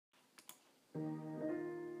Greetings,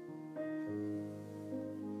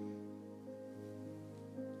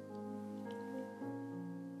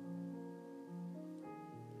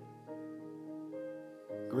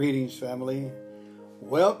 family.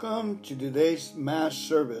 Welcome to today's Mass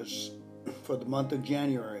service for the month of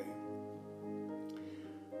January.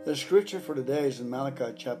 The scripture for today is in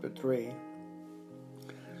Malachi chapter 3.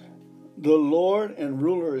 The Lord and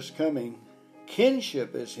ruler is coming.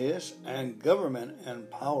 Kingship is his, and government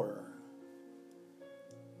and power.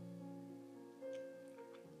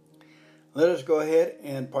 Let us go ahead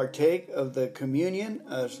and partake of the communion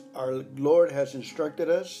as our Lord has instructed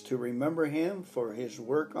us to remember him for his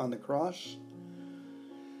work on the cross.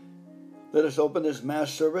 Let us open this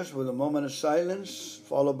Mass service with a moment of silence,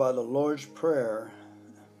 followed by the Lord's Prayer.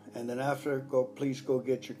 And then after, please go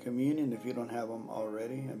get your communion if you don't have them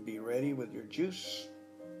already, and be ready with your juice.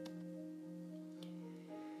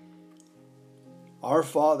 Our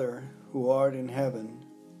Father, who art in heaven,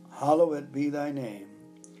 hallowed be thy name.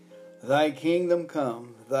 Thy kingdom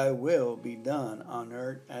come, thy will be done on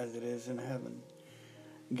earth as it is in heaven.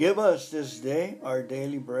 Give us this day our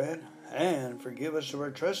daily bread, and forgive us of our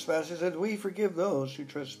trespasses as we forgive those who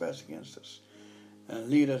trespass against us. And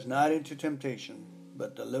lead us not into temptation,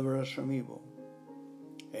 but deliver us from evil.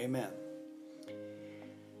 Amen.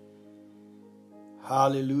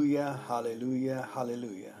 Hallelujah, hallelujah,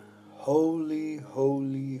 hallelujah. Holy,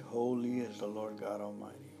 holy, holy is the Lord God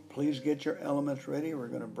Almighty. Please get your elements ready. We're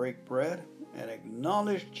going to break bread and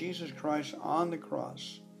acknowledge Jesus Christ on the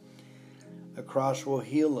cross. The cross will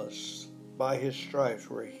heal us. By his stripes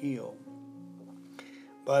we're healed.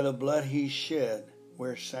 By the blood he shed,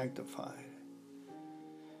 we're sanctified.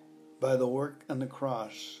 By the work on the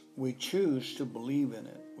cross, we choose to believe in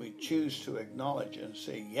it. We choose to acknowledge it and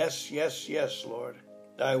say, yes, yes, yes, Lord,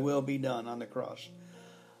 thy will be done on the cross.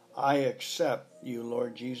 I accept you,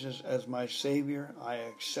 Lord Jesus, as my Savior. I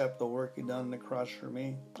accept the work you done on the cross for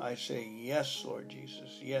me. I say, yes, Lord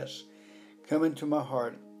Jesus, yes. Come into my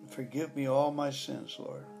heart. Forgive me all my sins,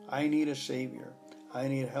 Lord. I need a Savior. I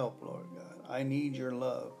need help, Lord God. I need your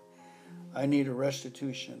love. I need a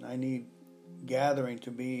restitution. I need gathering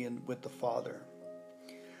to be with the Father,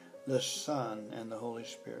 the Son, and the Holy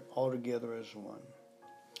Spirit, all together as one.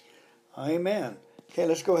 Amen. Okay,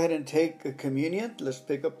 let's go ahead and take a communion. Let's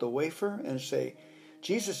pick up the wafer and say,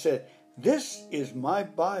 Jesus said, this is my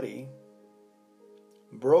body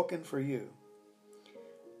broken for you.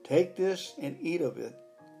 Take this and eat of it,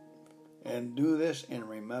 and do this in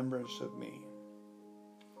remembrance of me.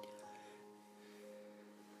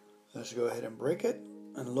 Let's go ahead and break it.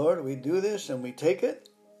 And Lord, we do this and we take it.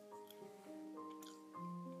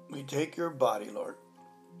 We take your body, Lord.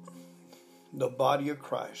 The body of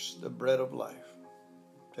Christ, the bread of life.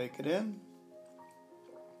 Take it in.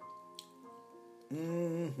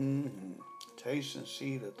 Taste and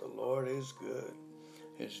see that the Lord is good.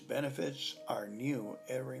 His benefits are new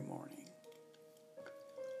every morning.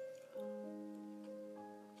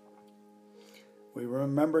 We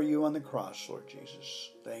remember you on the cross, Lord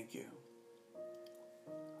Jesus. Thank you.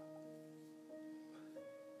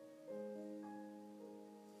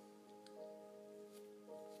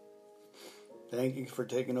 Thank you for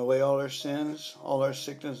taking away all our sins, all our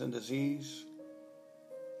sickness and disease,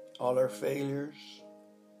 all our failures.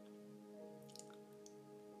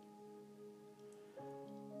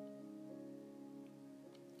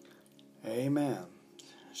 Amen.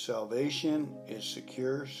 Salvation is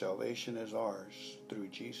secure. Salvation is ours through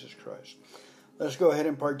Jesus Christ. Let's go ahead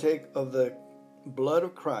and partake of the blood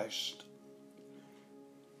of Christ.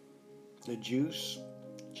 The juice.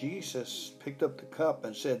 Jesus picked up the cup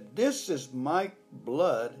and said, this is my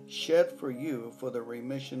blood shed for you for the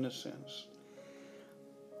remission of sins.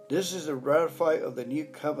 This is the ratify of the new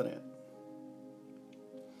covenant.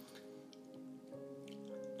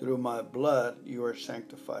 Through my blood you are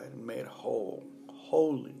sanctified and made whole,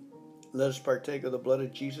 holy. Let us partake of the blood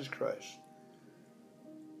of Jesus Christ.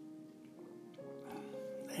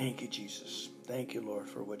 Thank you, Jesus. Thank you, Lord,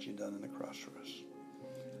 for what you've done on the cross for us.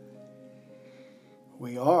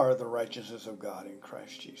 We are the righteousness of God in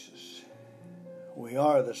Christ Jesus. We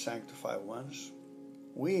are the sanctified ones.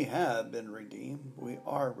 We have been redeemed. We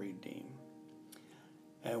are redeemed.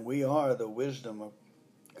 And we are the wisdom of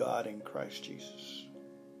God in Christ Jesus.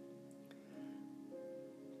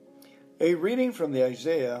 A reading from the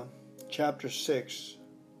Isaiah chapter 6,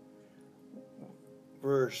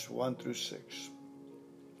 verse 1 through 6.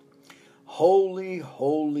 Holy,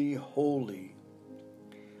 holy, holy.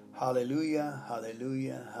 Hallelujah,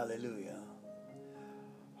 hallelujah, hallelujah.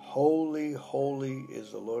 Holy, holy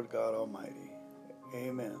is the Lord God Almighty.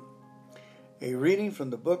 Amen. A reading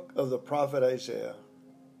from the book of the prophet Isaiah.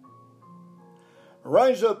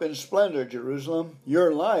 Rise up in splendor, Jerusalem.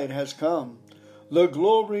 Your light has come. The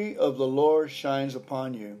glory of the Lord shines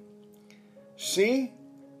upon you. See,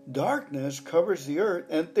 darkness covers the earth,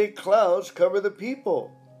 and thick clouds cover the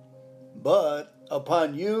people. But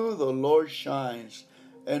upon you the Lord shines,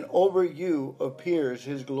 and over you appears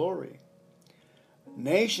his glory.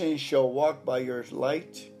 Nations shall walk by your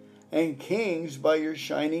light, and kings by your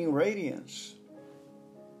shining radiance.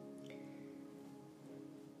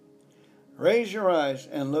 Raise your eyes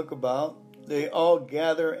and look about. They all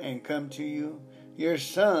gather and come to you. Your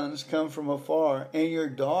sons come from afar, and your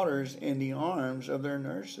daughters in the arms of their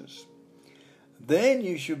nurses. Then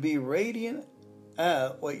you shall be radiant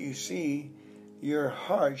at what you see. Your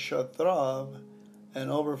heart shall throb and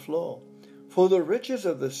overflow. For the riches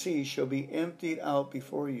of the sea shall be emptied out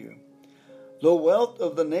before you. The wealth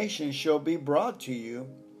of the nations shall be brought to you.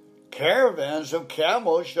 Caravans of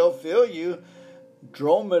camels shall fill you.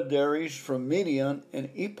 Dromedaries from Midian and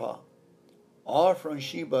Ephah. All from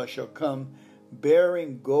Sheba shall come,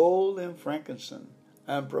 bearing gold and frankincense,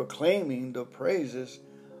 and proclaiming the praises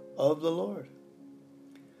of the Lord.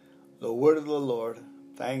 The word of the Lord.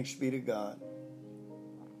 Thanks be to God.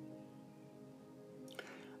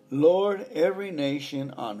 Lord, every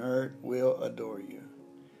nation on earth will adore you.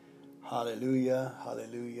 Hallelujah,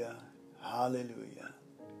 hallelujah, hallelujah.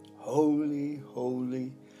 Holy,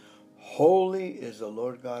 holy, holy is the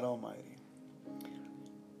Lord God Almighty.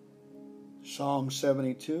 Psalm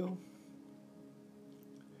 72.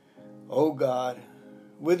 O God,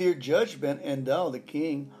 with your judgment endow the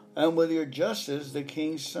king, and with your justice the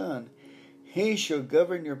king's son. He shall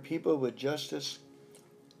govern your people with justice,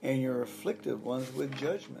 and your afflicted ones with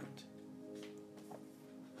judgment.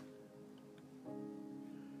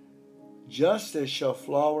 Justice shall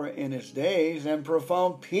flower in his days, and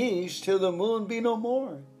profound peace till the moon be no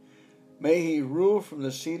more. May he rule from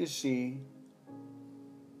the sea to sea,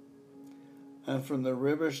 and from the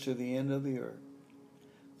rivers to the end of the earth.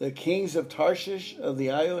 The kings of Tarshish of the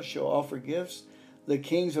isles shall offer gifts. The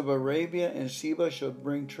kings of Arabia and Seba shall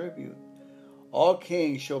bring tribute. All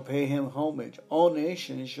kings shall pay him homage. All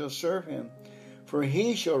nations shall serve him. For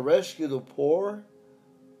he shall rescue the poor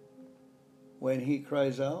when he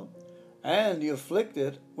cries out, and the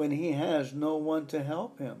afflicted when he has no one to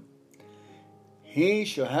help him. He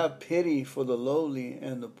shall have pity for the lowly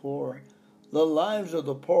and the poor. The lives of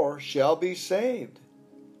the poor shall be saved.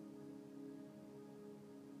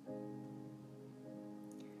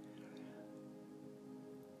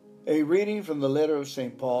 A reading from the letter of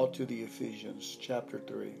St. Paul to the Ephesians, chapter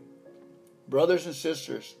 3. Brothers and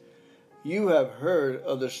sisters, you have heard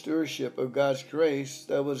of the stewardship of God's grace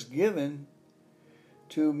that was given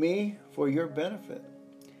to me for your benefit.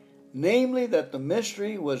 Namely, that the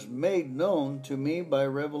mystery was made known to me by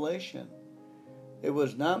revelation. It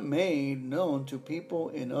was not made known to people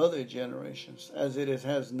in other generations, as it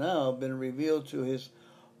has now been revealed to his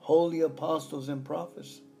holy apostles and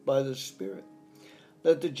prophets by the Spirit,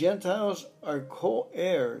 that the Gentiles are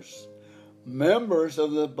co-heirs, members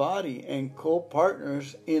of the body, and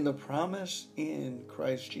co-partners in the promise in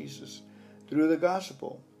Christ Jesus through the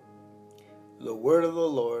gospel. The word of the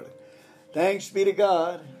Lord. Thanks be to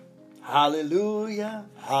God. Hallelujah,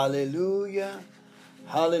 hallelujah,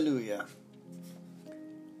 hallelujah.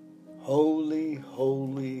 Holy,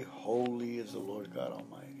 holy, holy is the Lord God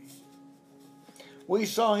Almighty. We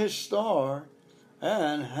saw his star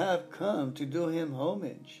and have come to do him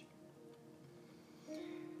homage.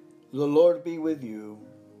 The Lord be with you,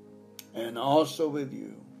 and also with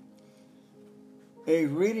you. A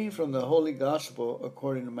reading from the Holy Gospel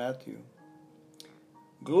according to Matthew.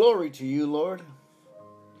 Glory to you, Lord.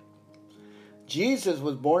 Jesus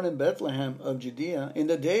was born in Bethlehem of Judea in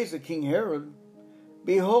the days of King Herod.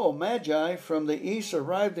 Behold, Magi from the east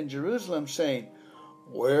arrived in Jerusalem, saying,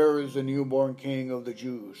 Where is the newborn King of the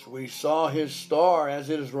Jews? We saw his star as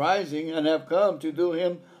it is rising, and have come to do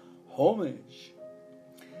him homage.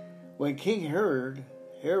 When King Herod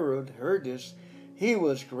heard this, he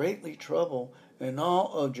was greatly troubled, and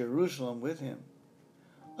all of Jerusalem with him.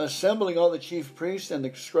 Assembling all the chief priests and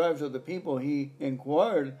the scribes of the people, he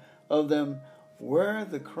inquired of them where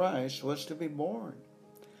the Christ was to be born.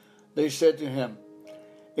 They said to him,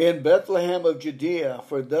 In Bethlehem of Judea,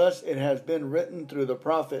 for thus it has been written through the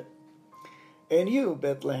prophet, And you,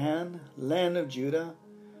 Bethlehem, land of Judah,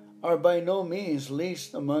 are by no means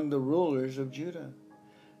least among the rulers of Judah,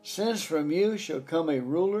 since from you shall come a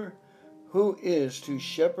ruler who is to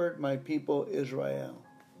shepherd my people Israel.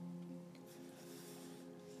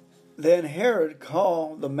 Then Herod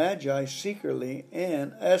called the Magi secretly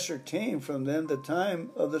and ascertained from them the time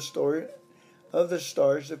of the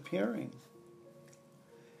star's appearing.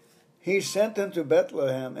 He sent them to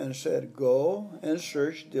Bethlehem and said, "Go and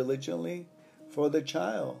search diligently for the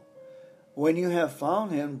child. When you have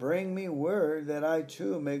found him, bring me word that I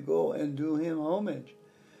too may go and do him homage."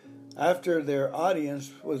 After their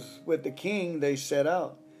audience was with the king, they set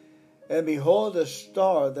out. And behold, a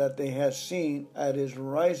star that they had seen at his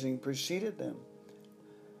rising preceded them.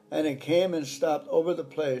 And it came and stopped over the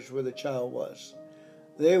place where the child was.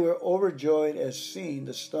 They were overjoyed at seeing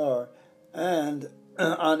the star, and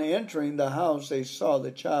on entering the house they saw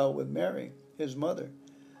the child with Mary, his mother.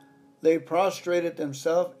 They prostrated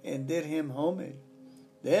themselves and did him homage.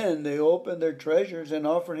 Then they opened their treasures and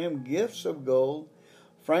offered him gifts of gold,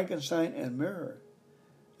 frankincense, and myrrh.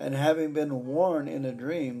 And having been warned in a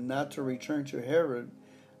dream not to return to Herod,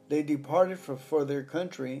 they departed for their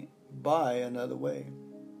country by another way.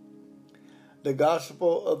 The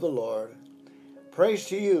Gospel of the Lord. Praise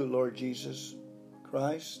to you, Lord Jesus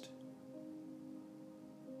Christ.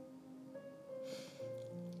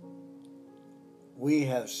 We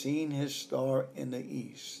have seen his star in the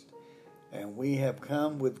east, and we have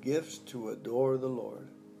come with gifts to adore the Lord.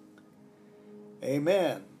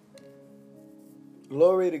 Amen.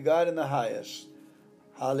 Glory to God in the highest.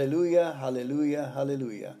 Hallelujah, hallelujah,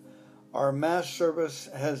 hallelujah. Our Mass service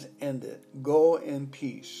has ended. Go in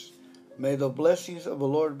peace. May the blessings of the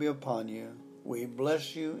Lord be upon you. We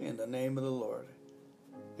bless you in the name of the Lord.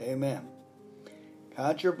 Amen.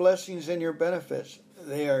 Count your blessings and your benefits.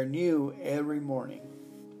 They are new every morning.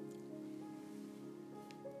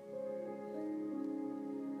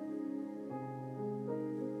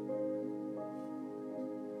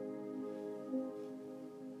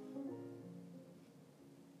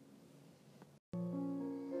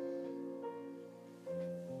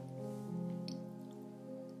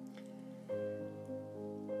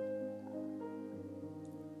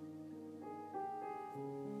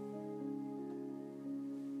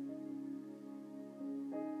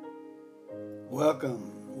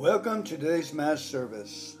 Welcome to today's Mass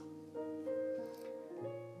service.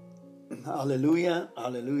 Hallelujah,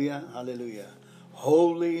 hallelujah, hallelujah.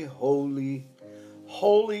 Holy, holy,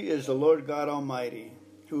 holy is the Lord God Almighty,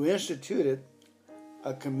 who instituted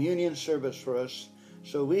a communion service for us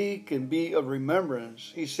so we can be of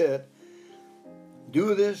remembrance. He said,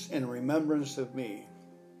 "Do this in remembrance of me."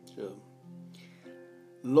 So,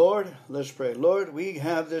 Lord, let's pray. Lord, we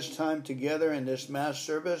have this time together in this Mass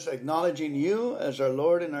service, acknowledging you as our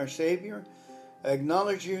Lord and our Savior,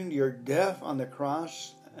 acknowledging your death on the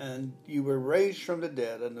cross, and you were raised from the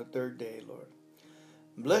dead on the third day, Lord.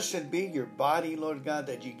 Blessed be your body, Lord God,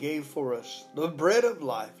 that you gave for us, the bread of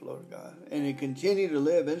life, Lord God, and you continue to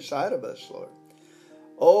live inside of us, Lord.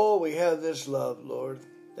 Oh, we have this love, Lord,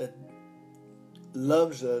 that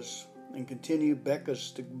loves us and continue to beck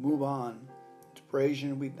us to move on. Praise you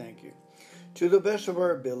and we thank you. To the best of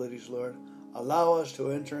our abilities, Lord, allow us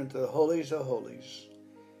to enter into the holies of holies.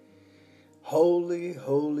 Holy,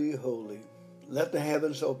 holy, holy. Let the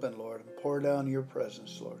heavens open, Lord, and pour down your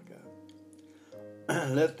presence, Lord God.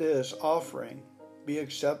 Let this offering be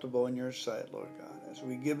acceptable in your sight, Lord God, as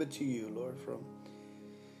we give it to you, Lord,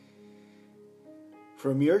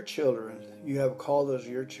 from your children. You have called us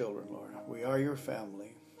your children, Lord. We are your family.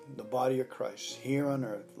 The body of Christ here on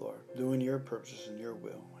earth, Lord, doing your purposes and your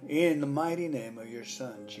will. In the mighty name of your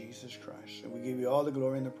Son, Jesus Christ. And we give you all the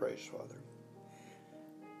glory and the praise, Father.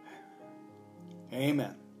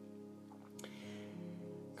 Amen.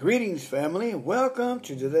 Greetings, family. Welcome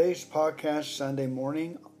to today's podcast Sunday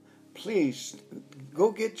morning. Please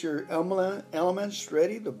go get your elements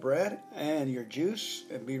ready, the bread and your juice,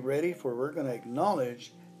 and be ready, for we're going to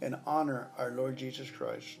acknowledge and honor our Lord Jesus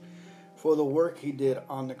Christ for the work he did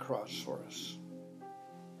on the cross for us.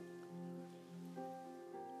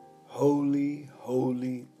 Holy,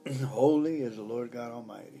 holy, holy is the Lord God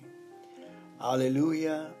Almighty.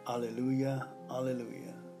 Alleluia, alleluia,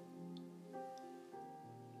 alleluia.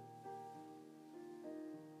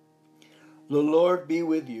 The Lord be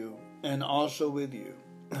with you and also with you.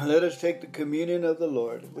 Let us take the communion of the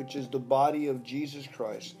Lord, which is the body of Jesus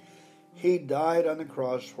Christ. He died on the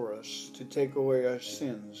cross for us to take away our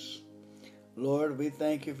sins. Lord, we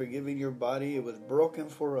thank you for giving your body. It was broken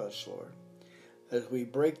for us, Lord. As we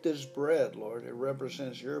break this bread, Lord, it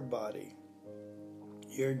represents your body.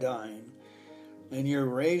 You're dying, and you're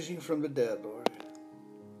raising from the dead, Lord.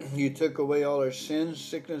 You took away all our sins,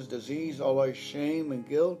 sickness, disease, all our shame and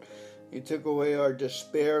guilt. You took away our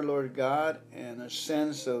despair, Lord God, and a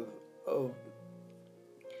sense of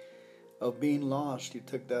being lost. You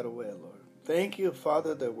took that away, Lord. Thank you,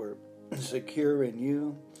 Father, that we're secure in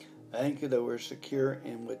you. Thank you that we're secure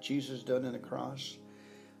in what Jesus done on the cross.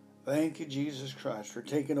 Thank you, Jesus Christ, for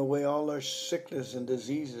taking away all our sickness and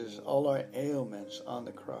diseases, all our ailments on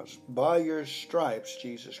the cross. By your stripes,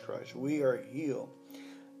 Jesus Christ, we are healed.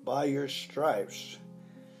 By your stripes,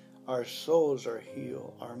 our souls are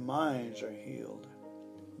healed. Our minds are healed.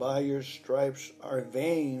 By your stripes, our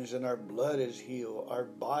veins and our blood is healed. Our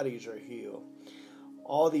bodies are healed.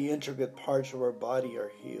 All the intricate parts of our body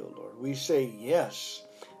are healed, Lord. We say yes.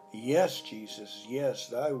 Yes, Jesus. Yes,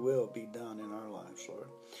 thy will be done in our lives, Lord.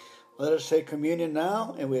 Let us take communion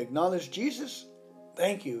now, and we acknowledge Jesus.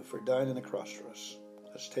 Thank you for dying on the cross for us.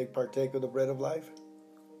 Let's partake of the bread of life.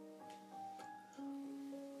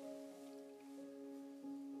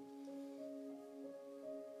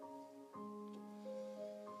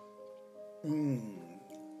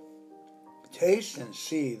 Taste and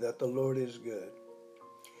see that the Lord is good.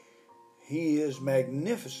 He is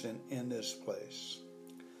magnificent in this place,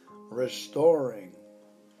 restoring,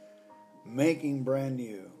 making brand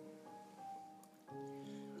new.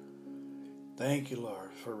 Thank you,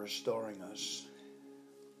 Lord, for restoring us.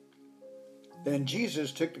 Then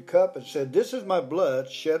Jesus took the cup and said, "This is my blood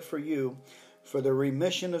shed for you for the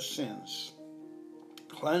remission of sins."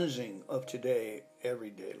 Cleansing of today,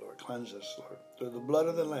 every day, Lord. Cleanse us, Lord. Through the blood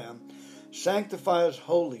of the Lamb. Sanctify us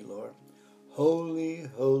holy, Lord. Holy,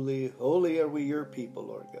 holy, holy are we your people,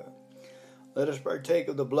 Lord God. Let us partake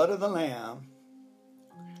of the blood of the Lamb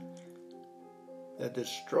that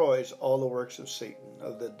destroys all the works of Satan,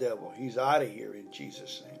 of the devil. He's out of here in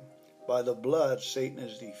Jesus' name. By the blood, Satan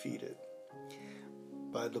is defeated.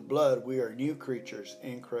 By the blood, we are new creatures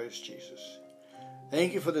in Christ Jesus.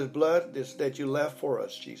 Thank you for this blood that you left for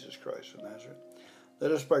us, Jesus Christ of Nazareth.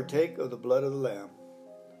 Let us partake of the blood of the Lamb,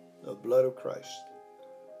 the blood of Christ.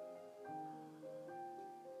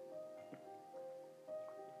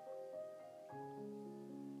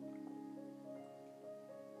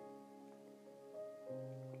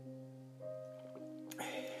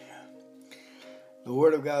 The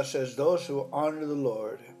Word of God says, those who honor the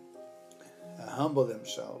Lord and humble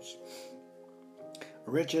themselves,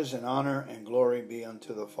 riches and honor and glory be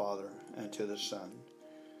unto the Father and to the Son,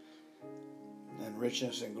 and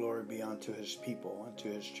richness and glory be unto his people and to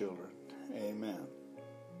his children. Amen.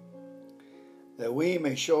 That we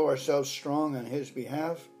may show ourselves strong on his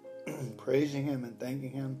behalf, praising him and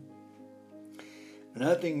thanking him.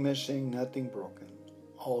 Nothing missing, nothing broken.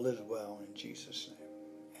 All is well in Jesus' name.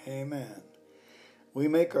 Amen. We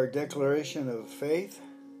make our declaration of faith.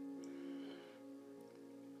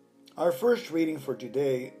 Our first reading for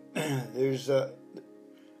today, there's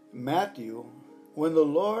Matthew. When the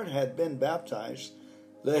Lord had been baptized,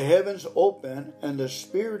 the heavens opened, and the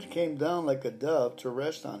Spirit came down like a dove to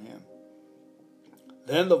rest on him.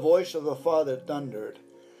 Then the voice of the Father thundered,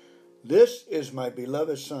 "This is my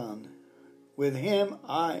beloved Son. With him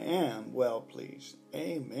I am well pleased."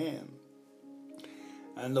 Amen.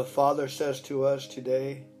 And the Father says to us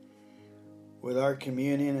today, with our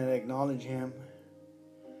communion and acknowledge him,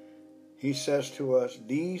 he says to us,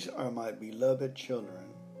 "These are my beloved children.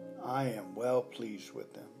 I am well pleased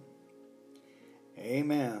with them."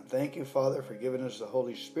 Amen. Thank you, Father, for giving us the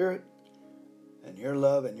Holy Spirit and your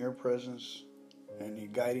love and your presence and you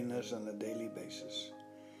guiding us on a daily basis.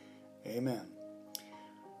 Amen.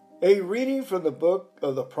 A reading from the book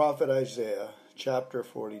of the prophet Isaiah, chapter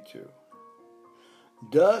 42.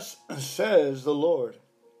 Thus says the Lord,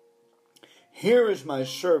 "Here is my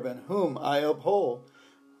servant whom I uphold,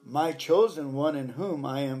 my chosen one in whom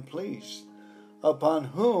I am pleased, upon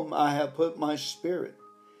whom I have put my spirit.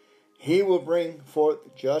 He will bring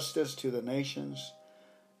forth justice to the nations,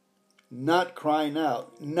 not crying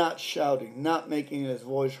out, not shouting, not making his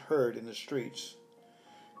voice heard in the streets.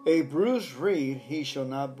 A bruised reed he shall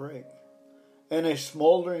not break, and a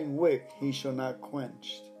smoldering wick he shall not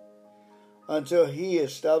quench. Until he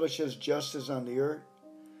establishes justice on the earth,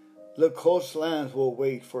 the coastlands will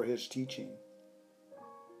wait for his teaching.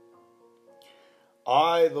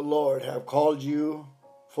 I, the Lord, have called you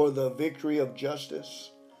for the victory of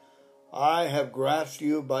justice. I have grasped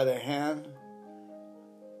you by the hand.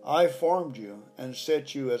 I formed you and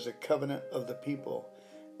set you as a covenant of the people,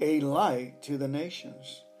 a light to the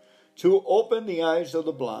nations, to open the eyes of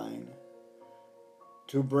the blind,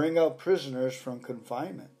 to bring out prisoners from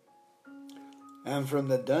confinement, and from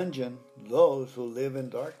the dungeon those who live in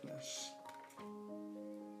darkness."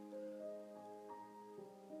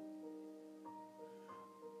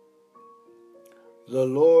 The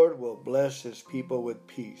Lord will bless his people with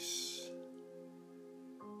peace.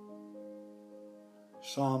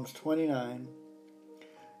 Psalms 29.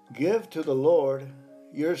 Give to the Lord,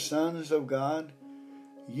 your sons of God,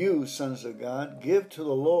 you sons of God, give to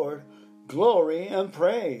the Lord glory and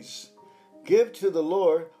praise. Give to the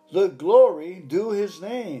Lord The glory due his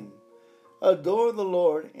name. Adore the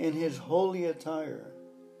Lord in his holy attire.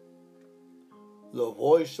 The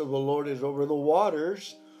voice of the Lord is over the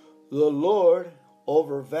waters, the Lord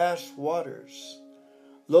over vast waters.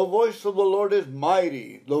 The voice of the Lord is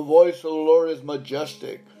mighty, the voice of the Lord is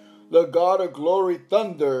majestic. The God of glory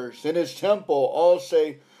thunders. In his temple all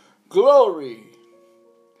say, Glory!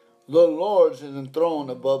 The Lord is enthroned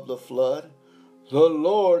above the flood. The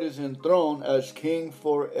Lord is enthroned as King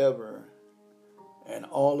forever. And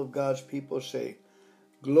all of God's people say,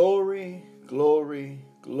 Glory, glory,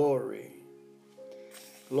 glory.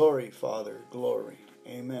 Glory, Father, glory.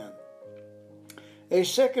 Amen. A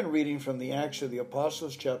second reading from the Acts of the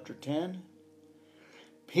Apostles, chapter 10.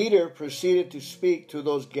 Peter proceeded to speak to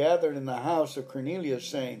those gathered in the house of Cornelius,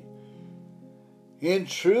 saying, In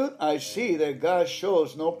truth, I see that God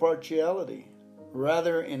shows no partiality.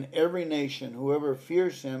 Rather, in every nation, whoever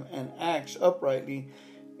fears him and acts uprightly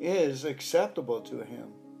is acceptable to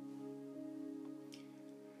him.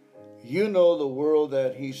 You know the word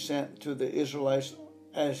that he sent to the Israelites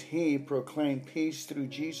as he proclaimed peace through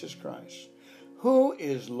Jesus Christ, who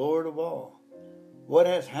is Lord of all. What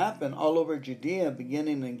has happened all over Judea,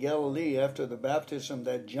 beginning in Galilee after the baptism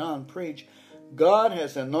that John preached, God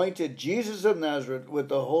has anointed Jesus of Nazareth with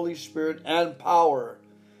the Holy Spirit and power.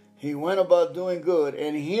 He went about doing good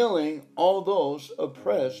and healing all those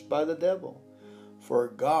oppressed by the devil, for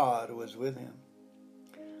God was with him.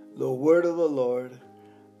 The word of the Lord.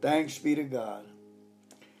 Thanks be to God.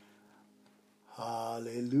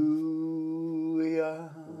 Hallelujah.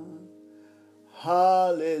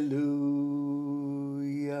 Hallelujah.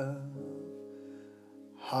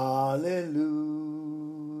 Hallelujah.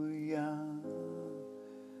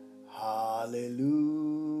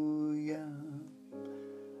 Hallelujah.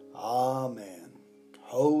 Amen.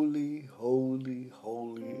 Holy, holy,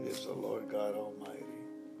 holy is the Lord God Almighty.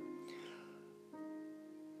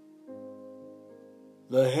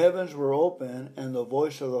 The heavens were open, and the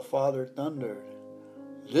voice of the Father thundered.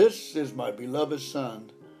 This is my beloved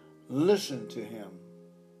Son. Listen to him.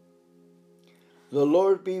 The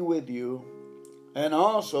Lord be with you, and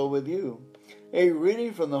also with you. A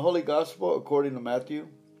reading from the Holy Gospel according to Matthew.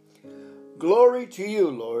 Glory to you,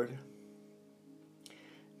 Lord.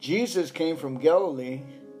 Jesus came from Galilee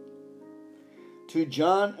to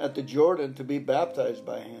John at the Jordan to be baptized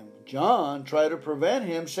by him. John tried to prevent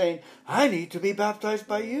him, saying, I need to be baptized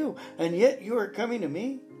by you, and yet you are coming to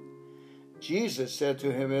me. Jesus said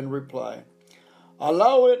to him in reply,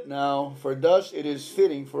 Allow it now, for thus it is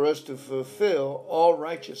fitting for us to fulfill all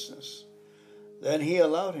righteousness. Then he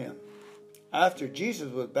allowed him. After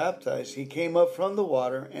Jesus was baptized, he came up from the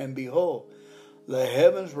water, and behold, the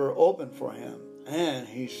heavens were opened for him, and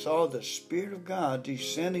he saw the Spirit of God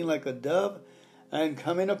descending like a dove and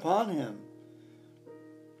coming upon him.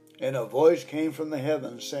 And a voice came from the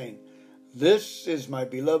heavens, saying, This is my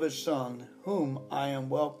beloved Son, whom I am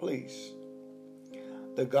well pleased.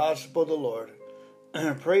 The Gospel of the Lord.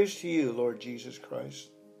 Praise to you, Lord Jesus Christ.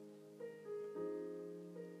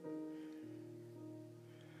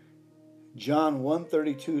 John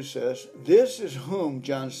 1:32 says, This is whom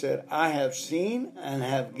John said, I have seen and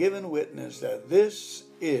have given witness that this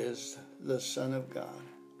is the Son of God.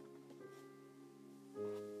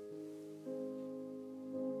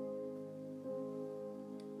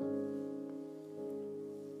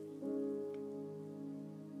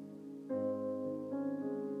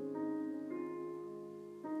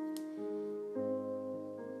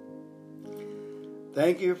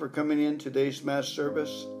 Thank you for coming in today's Mass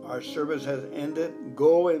service. Our service has ended.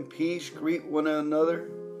 Go in peace. Greet one another.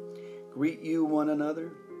 Greet you one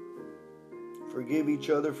another. Forgive each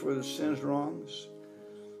other for the sins, wrongs,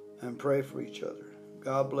 and pray for each other.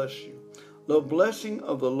 God bless you. The blessing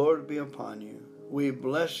of the Lord be upon you. We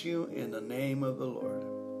bless you in the name of the Lord.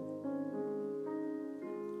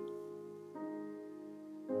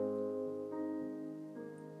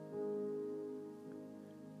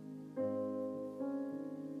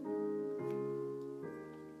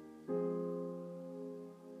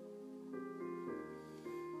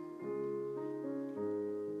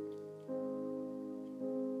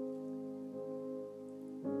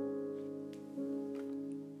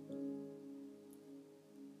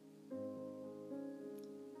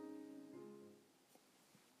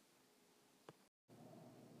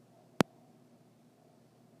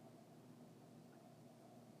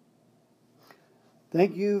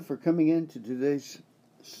 Thank you for coming in to today's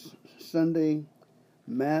Sunday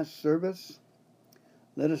Mass service.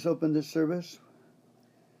 Let us open this service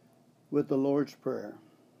with the Lord's Prayer.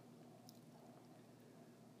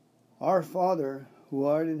 Our Father, who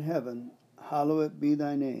art in heaven, hallowed be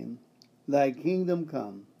thy name. Thy kingdom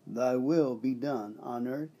come. Thy will be done on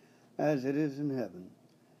earth as it is in heaven.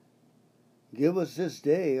 Give us this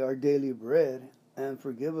day our daily bread, and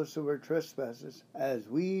forgive us of our trespasses, as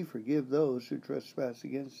we forgive those who trespass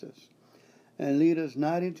against us. And lead us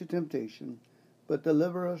not into temptation, but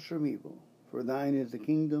deliver us from evil. For thine is the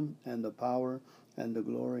kingdom, and the power, and the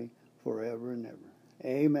glory, forever and ever.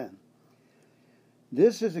 Amen.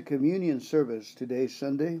 This is a communion service today,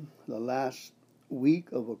 Sunday, the last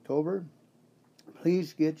week of October.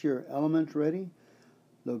 Please get your elements ready,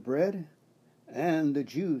 the bread and the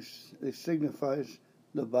juice that signifies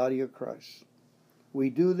the body of Christ. We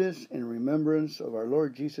do this in remembrance of our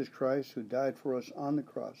Lord Jesus Christ, who died for us on the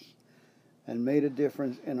cross and made a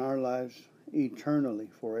difference in our lives eternally,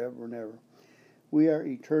 forever and ever. We are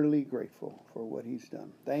eternally grateful for what he's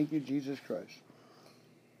done. Thank you, Jesus Christ.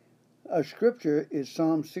 Our scripture is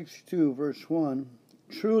Psalm 62, verse 1.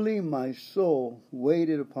 Truly my soul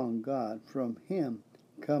waited upon God. From him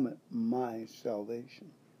cometh my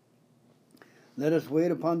salvation. Let us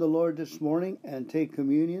wait upon the Lord this morning and take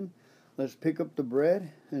communion. Let's pick up the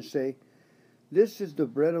bread and say, this is the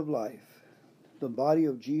bread of life, the body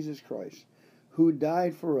of Jesus Christ, who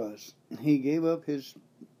died for us. He gave up his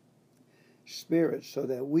spirit so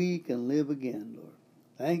that we can live again, Lord.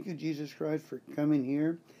 Thank you, Jesus Christ, for coming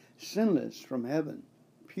here, sinless from heaven,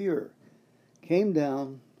 pure, came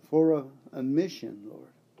down for a mission,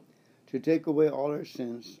 Lord, to take away all our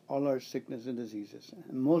sins, all our sickness and diseases,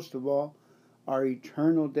 and most of all, our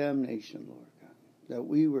eternal damnation, Lord God, that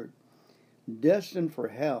we were destined for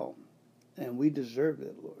hell, and we deserve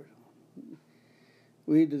it, Lord.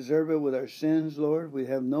 We deserve it with our sins, Lord. We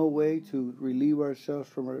have no way to relieve ourselves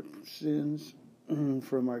from our sins,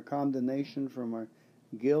 from our condemnation, from our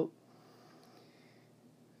guilt.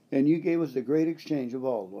 And you gave us the great exchange of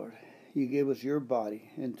all, Lord. You gave us your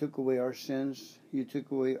body and took away our sins. You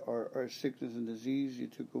took away our sickness and disease. You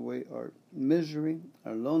took away our misery,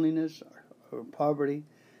 our loneliness, our poverty.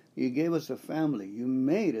 You gave us a family. You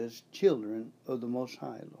made us children of the Most High,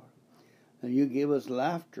 Lord. And you gave us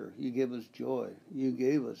laughter. You gave us joy. You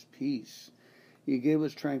gave us peace. You gave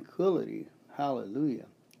us tranquility. Hallelujah.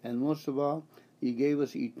 And most of all, you gave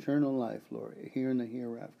us eternal life, Lord, here in the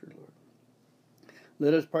hereafter, Lord.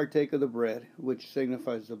 Let us partake of the bread, which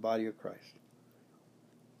signifies the body of Christ.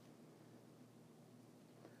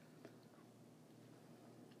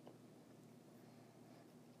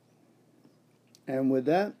 And with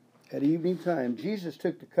that, at evening time, Jesus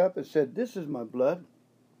took the cup and said, this is my blood,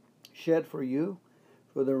 shed for you,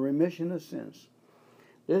 for the remission of sins.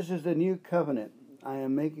 This is the new covenant I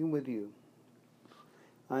am making with you.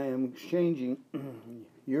 I am exchanging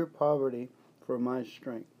your poverty for my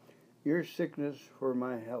strength, your sickness for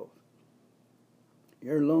my health,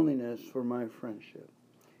 your loneliness for my friendship,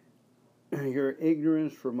 your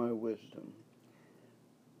ignorance for my wisdom.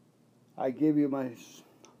 I give you my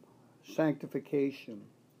sanctification.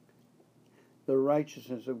 The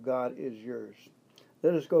righteousness of God is yours.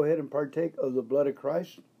 Let us go ahead and partake of the blood of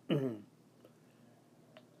Christ.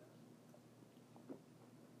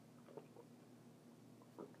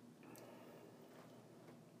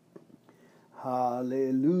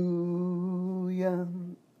 Hallelujah.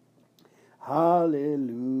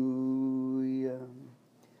 Hallelujah.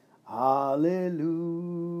 Hallelujah.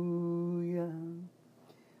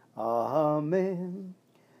 Amen.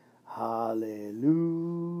 Hallelujah.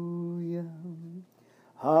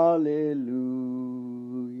 Hallelujah.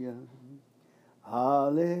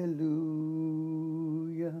 Hallelujah.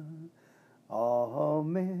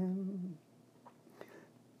 Amen.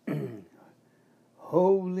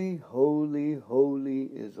 Holy, holy, holy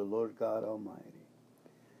is the Lord God Almighty.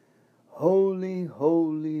 Holy,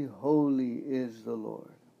 holy, holy is the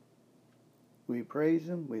Lord. We praise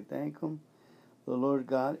him. We thank him. The Lord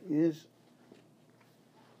is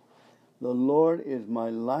my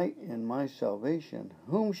light and my salvation.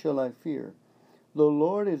 Whom shall I fear? The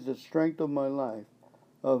Lord is the strength of my life.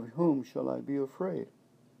 Of whom shall I be afraid?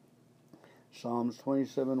 Psalms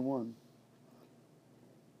 27:1.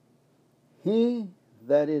 He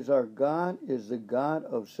that is our God is the God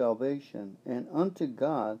of salvation, and unto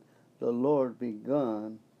God the Lord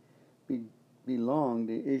belong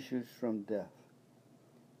the issues from death.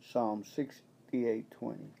 Psalm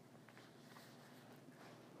 68:20.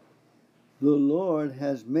 The Lord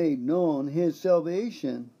has made known his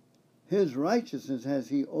salvation. His righteousness has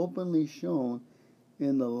he openly shown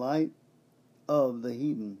in the light of the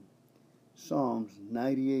heathen. Psalms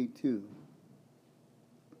 98:2.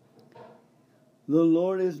 The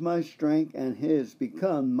Lord is my strength, and his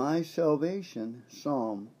become my salvation.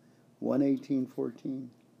 Psalm 118:14.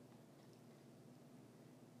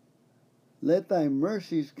 Let thy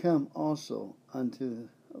mercies come also unto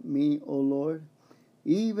me, O Lord,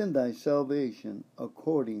 even thy salvation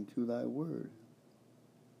according to thy word.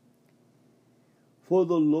 For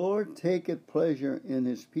the Lord taketh pleasure in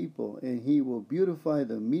his people, and he will beautify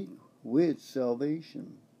the meek with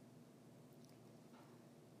salvation.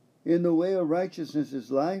 In the way of righteousness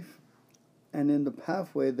is life, and in the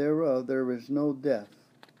pathway thereof there is no death.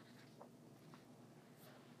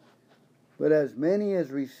 But as many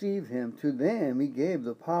as received him, to them he gave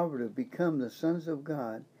the power to become the sons of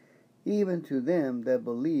God, even to them that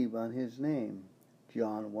believe on his name.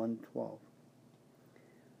 John 1:12.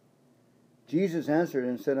 Jesus answered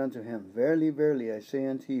and said unto him, Verily, verily, I say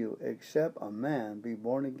unto you, except a man be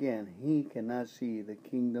born again, he cannot see the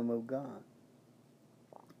kingdom of God.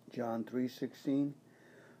 John 3:16.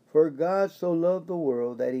 For God so loved the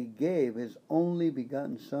world that he gave his only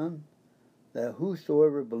begotten Son, that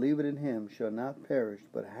whosoever believeth in him shall not perish,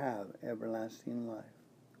 but have everlasting life.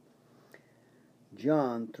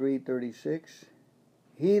 John 3:36.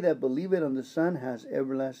 He that believeth on the Son has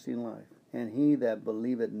everlasting life, and he that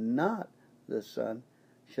believeth not the Son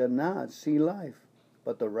shall not see life,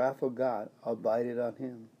 but the wrath of God abideth on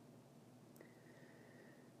him.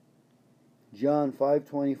 John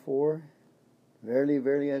 5:24. Verily,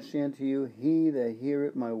 verily, I say unto you, he that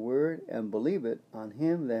heareth my word and believeth on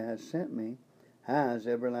him that has sent me has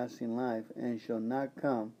everlasting life, and shall not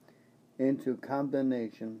come into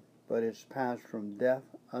condemnation, but is passed from death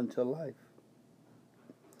unto life.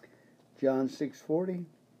 John 6:40.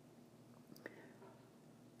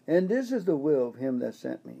 And this is the will of him that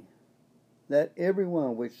sent me, that every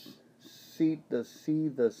one which seeth the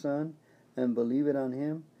Son and believeth on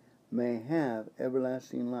him may have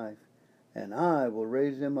everlasting life, and I will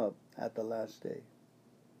raise him up at the last day.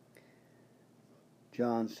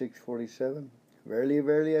 John 6:47. Verily,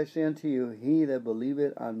 verily, I say unto you, he that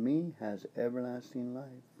believeth on me has everlasting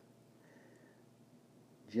life.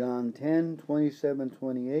 John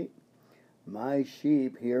 10:27-28. My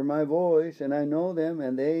sheep hear my voice, and I know them,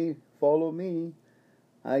 and they follow me.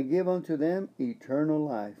 I give unto them eternal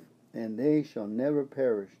life, and they shall never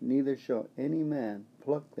perish, neither shall any man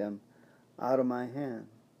pluck them out of my hand.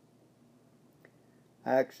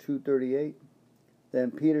 Acts 2:38. Then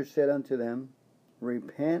Peter said unto them,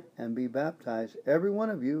 Repent and be baptized, every one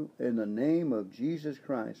of you, in the name of Jesus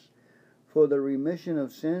Christ, for the remission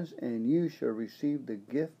of sins, and you shall receive the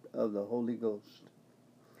gift of the Holy Ghost.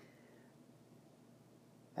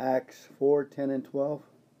 Acts 4:10-12.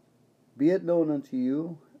 Be it known unto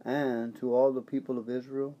you and to all the people of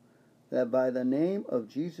Israel, that by the name of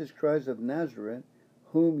Jesus Christ of Nazareth,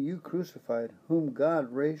 whom you crucified, whom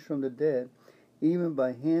God raised from the dead, even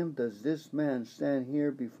by him does this man stand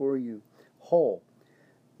here before you whole.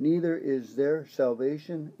 Neither is there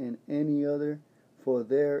salvation in any other, for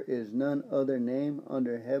there is none other name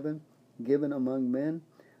under heaven given among men,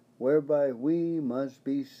 whereby we must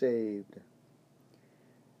be saved.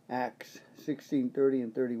 Acts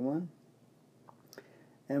 16:30-31.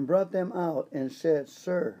 And brought them out, and said,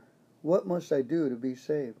 Sir, what must I do to be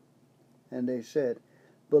saved? And they said,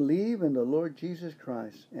 Believe in the Lord Jesus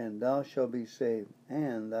Christ, and thou shalt be saved,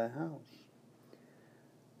 and thy house.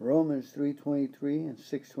 Romans 3:23 and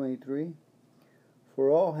 6:23. For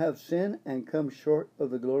all have sinned and come short of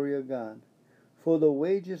the glory of God. For the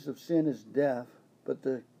wages of sin is death, but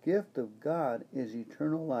the gift of God is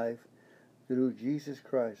eternal life through Jesus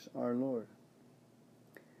Christ our Lord.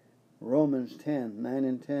 Romans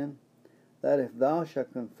 10:9-10. That if thou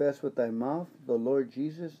shalt confess with thy mouth the Lord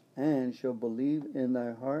Jesus, and shalt believe in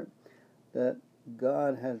thy heart that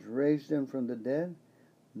God has raised him from the dead,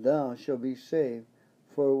 thou shalt be saved.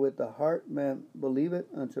 For with the heart man believeth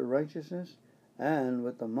unto righteousness, and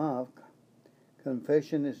with the mouth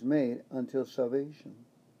confession is made unto salvation.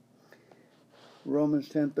 Romans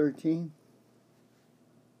 10:13.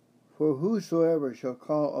 For whosoever shall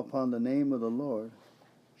call upon the name of the Lord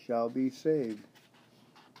shall be saved.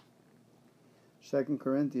 2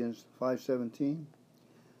 Corinthians 5:17.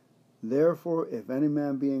 Therefore, if any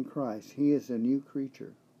man be in Christ, he is a new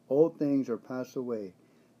creature. Old things are passed away.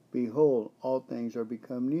 Behold, all things are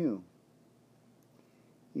become new.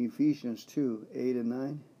 Ephesians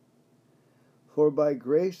 2:8-9. For by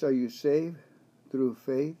grace are you saved through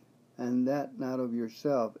faith, and that not of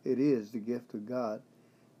yourself, it is the gift of God,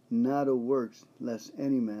 not of works, lest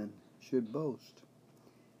any man should boast.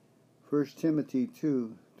 1 Timothy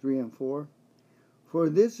 2:3-4. For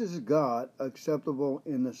this is God acceptable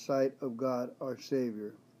in the sight of God our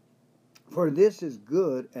Savior. For this is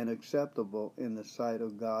good and acceptable in the sight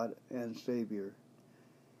of God and Savior,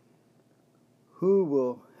 who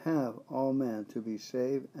will have all men to be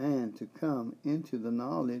saved and to come into the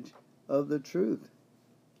knowledge of the truth.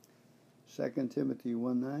 2 Timothy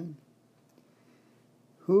 1:9.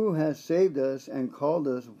 Who has saved us and called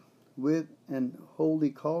us with an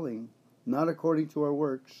holy calling, not according to our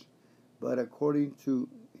works, but according to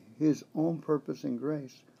his own purpose and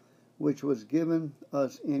grace, which was given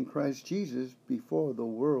us in Christ Jesus before the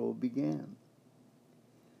world began.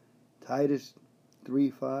 Titus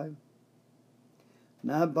 3:5.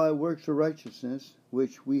 Not by works of righteousness,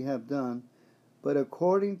 which we have done, but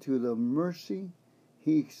according to the mercy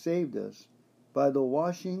he saved us, by the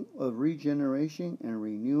washing of regeneration and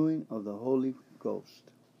renewing of the Holy Ghost.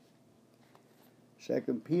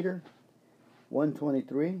 2 Peter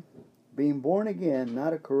 1:23. Being born again,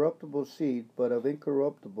 not of corruptible seed, but of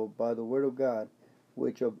incorruptible, by the word of God,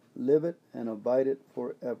 which liveth and abideth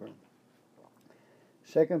forever.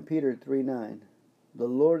 2 Peter 3:9. The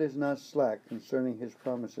Lord is not slack concerning his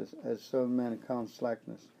promises, as some men count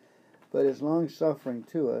slackness, but is long-suffering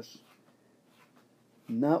to us,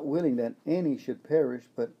 not willing that any should perish,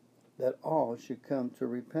 but that all should come to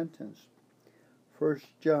repentance. 1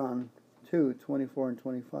 John 2:24 and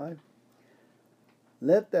 25.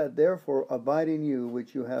 Let that therefore abide in you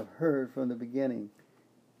which you have heard from the beginning.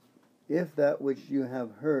 If that which you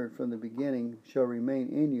have heard from the beginning shall remain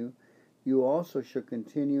in you, you also shall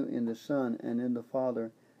continue in the Son and in the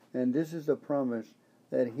Father. And this is the promise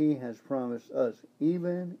that he has promised us,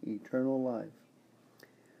 even eternal life.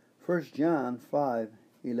 1 John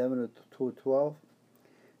 5:11-12.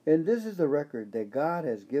 And this is the record, that God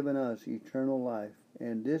has given us eternal life,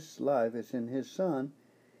 and this life is in his Son.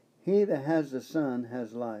 He that has the Son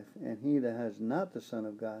has life, and he that has not the Son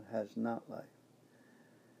of God has not life.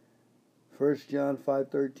 1 John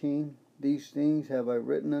 5:13. These things have I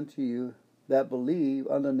written unto you that believe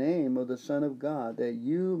on the name of the Son of God, that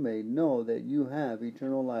you may know that you have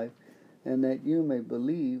eternal life, and that you may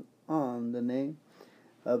believe on the name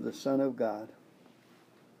of the Son of God.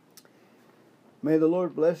 May the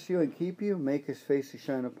Lord bless you and keep you, make his face to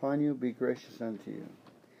shine upon you, be gracious unto you.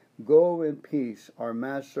 Go in peace. Our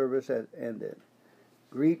mass service has ended.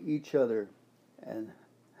 Greet each other and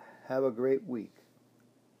have a great week.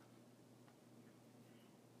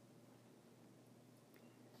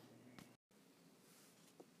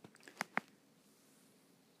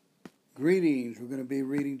 Greetings. We're going to be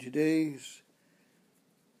reading today's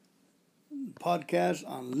podcast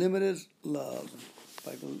on Limited Love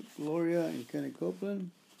by Gloria and Kenny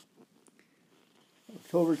Copeland,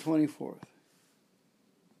 October 24th.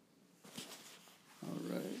 All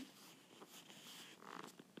right.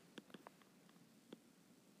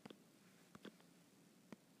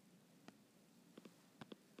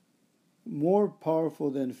 More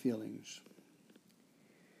powerful than feelings.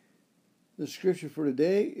 The scripture for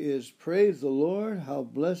today is, praise the Lord, how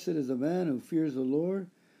blessed is the man who fears the Lord,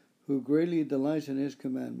 who greatly delights in his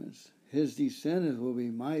commandments. His descendants will be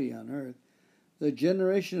mighty on earth. The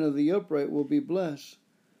generation of the upright will be blessed.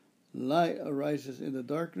 Light arises in the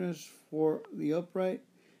darkness for the upright.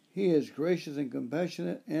 He is gracious and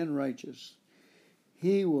compassionate and righteous.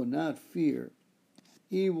 He will not fear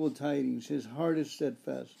evil tidings. His heart is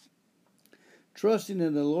steadfast. Trusting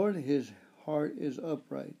in the Lord, his heart is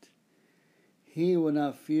upright. He will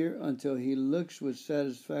not fear until he looks with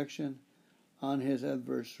satisfaction on his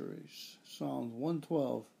adversaries. Psalms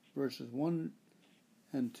 112, verses 1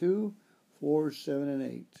 and 2, 4, 7, and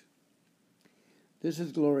 8. This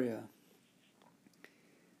is Gloria.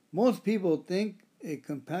 Most people think a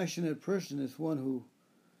compassionate person is one who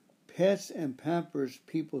pets and pampers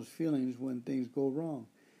people's feelings when things go wrong.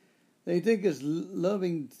 They think it's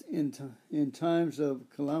loving in times of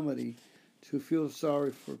calamity to feel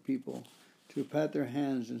sorry for people, to pat their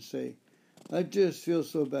hands and say, I just feel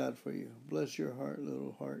so bad for you. Bless your heart,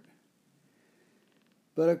 little heart.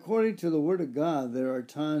 But according to the Word of God, there are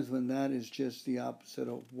times when that is just the opposite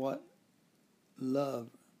of what love,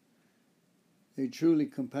 a truly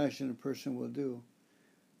compassionate person, will do.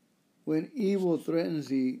 When evil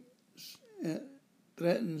threatens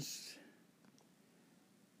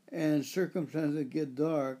and circumstances get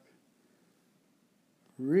dark,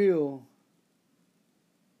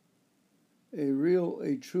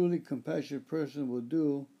 a truly compassionate person will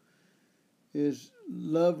do is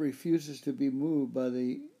love refuses to be moved by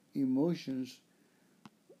the emotions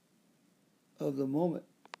of the moment.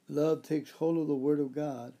 Love takes hold of the Word of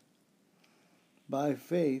God by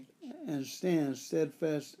faith and stands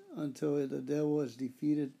steadfast until the devil is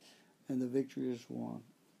defeated and the victory is won.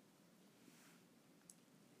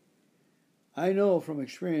 I know from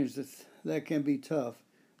experience that can be tough,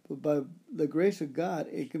 but by the grace of God,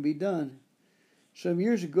 it can be done. Some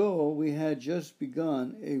years ago, we had just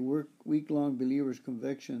begun a week-long believers'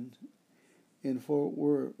 convention in Fort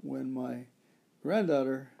Worth when my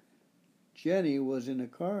granddaughter Jenny was in a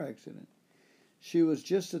car accident. She was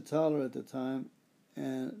just a toddler at the time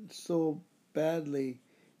and so badly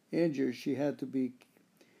injured she had to be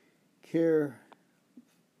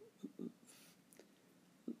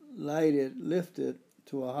lifted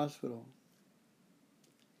to a hospital.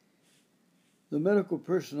 The medical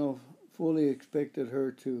personnel fully expected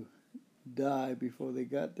her to die before they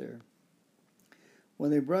got there. When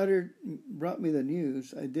they brought me the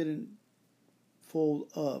news, I didn't fold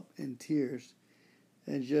up in tears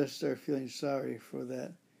and just start feeling sorry for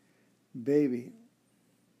that baby.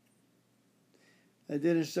 I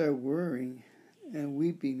didn't start worrying and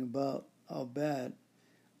weeping about how bad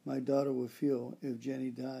my daughter would feel if Jenny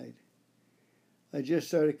died. I just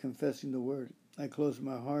started confessing the word. I closed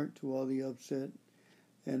my heart to all the upset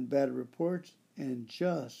and bad reports and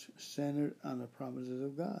just centered on the promises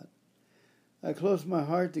of God. I closed my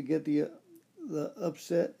heart to get the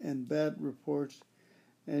upset and bad reports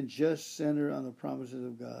and just centered on the promises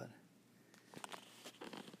of God.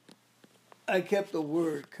 I kept the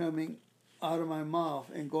word coming out of my mouth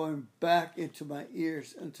and going back into my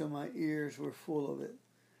ears until my ears were full of it.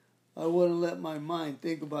 I wouldn't let my mind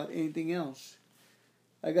think about anything else.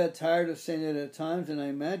 I got tired of saying it at times, and I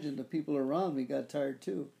imagined the people around me got tired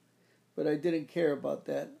too. But I didn't care about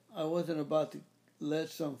that. I wasn't about to let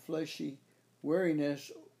some fleshy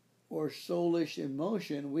weariness or soulish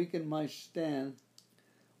emotion weaken my stand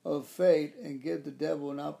of faith and give the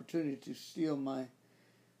devil an opportunity to steal my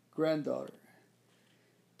granddaughter.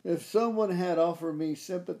 If someone had offered me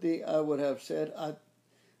sympathy, I would have said,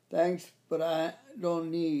 thanks, but I don't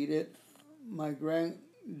need it. My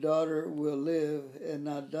granddaughter will live and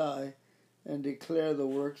not die and declare the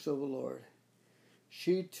works of the Lord.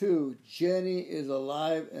 She too, Jenny, is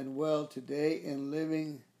alive and well today and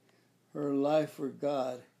living her life for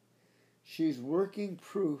God. She's working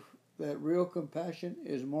proof that real compassion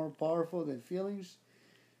is more powerful than feelings.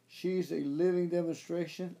 She's a living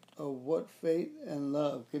demonstration of what faith and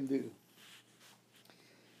love can do.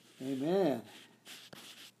 Amen.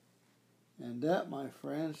 And that, my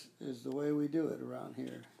friends, is the way we do it around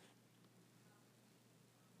here.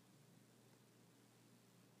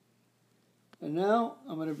 And now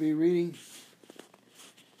I'm going to be reading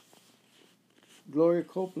Gloria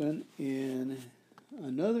Copeland in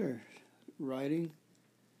another writing.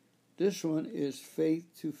 This one is Faith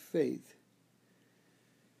to Faith.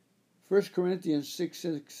 1 Corinthians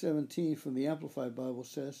 6:17 from the Amplified Bible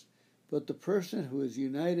says, but the person who is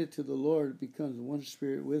united to the Lord becomes one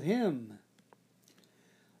spirit with him.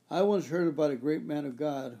 I once heard about a great man of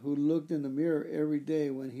God who looked in the mirror every day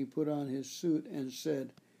when he put on his suit and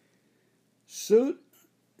said, Suit,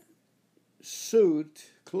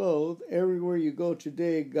 clothed, everywhere you go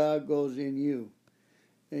today, God goes in you.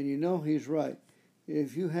 And you know he's right.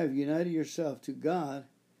 If you have united yourself to God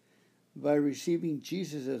by receiving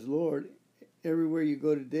Jesus as Lord, everywhere you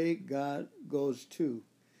go today, God goes too.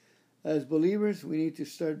 As believers, we need to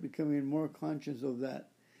start becoming more conscious of that.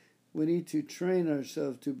 We need to train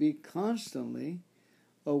ourselves to be constantly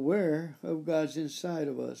aware of God's inside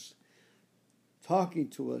of us, talking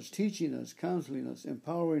to us, teaching us, counseling us,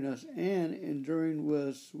 empowering us, and enduring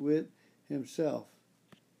us with himself.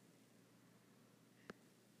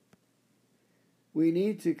 We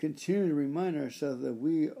need to continue to remind ourselves that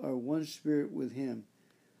we are one spirit with him.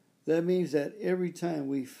 That means that every time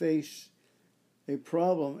we face a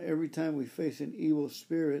problem, every time we face an evil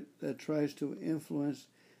spirit that tries to influence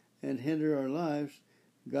and hinder our lives,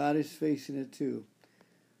 God is facing it too.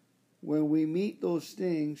 When we meet those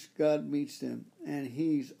things, God meets them, and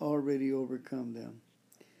he's already overcome them.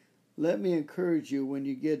 Let me encourage you when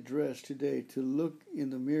you get dressed today to look in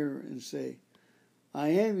the mirror and say, I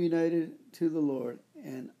am united to the Lord,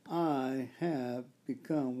 and I have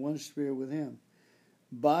become one spirit with him.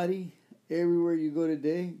 Body, everywhere you go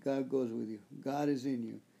today, God goes with you. God is in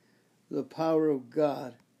you. The power of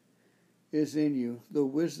God is in you. The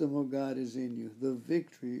wisdom of God is in you. The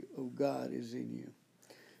victory of God is in you.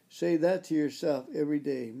 Say that to yourself every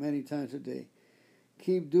day, many times a day.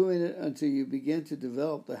 Keep doing it until you begin to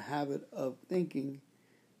develop the habit of thinking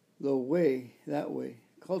that way.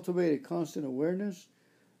 Cultivate a constant awareness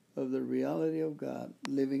of the reality of God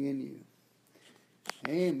living in you.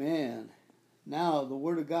 Amen. Now the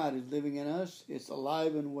Word of God is living in us. It's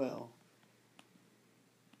alive and well.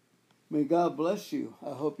 May God bless you.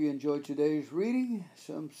 I hope you enjoyed today's reading.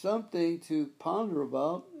 Something to ponder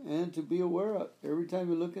about and to be aware of. Every time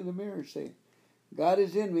you look in the mirror, say, God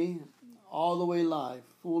is in me all the way live,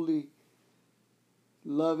 fully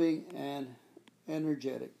loving and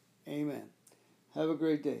energetic. Amen. Have a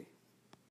great day.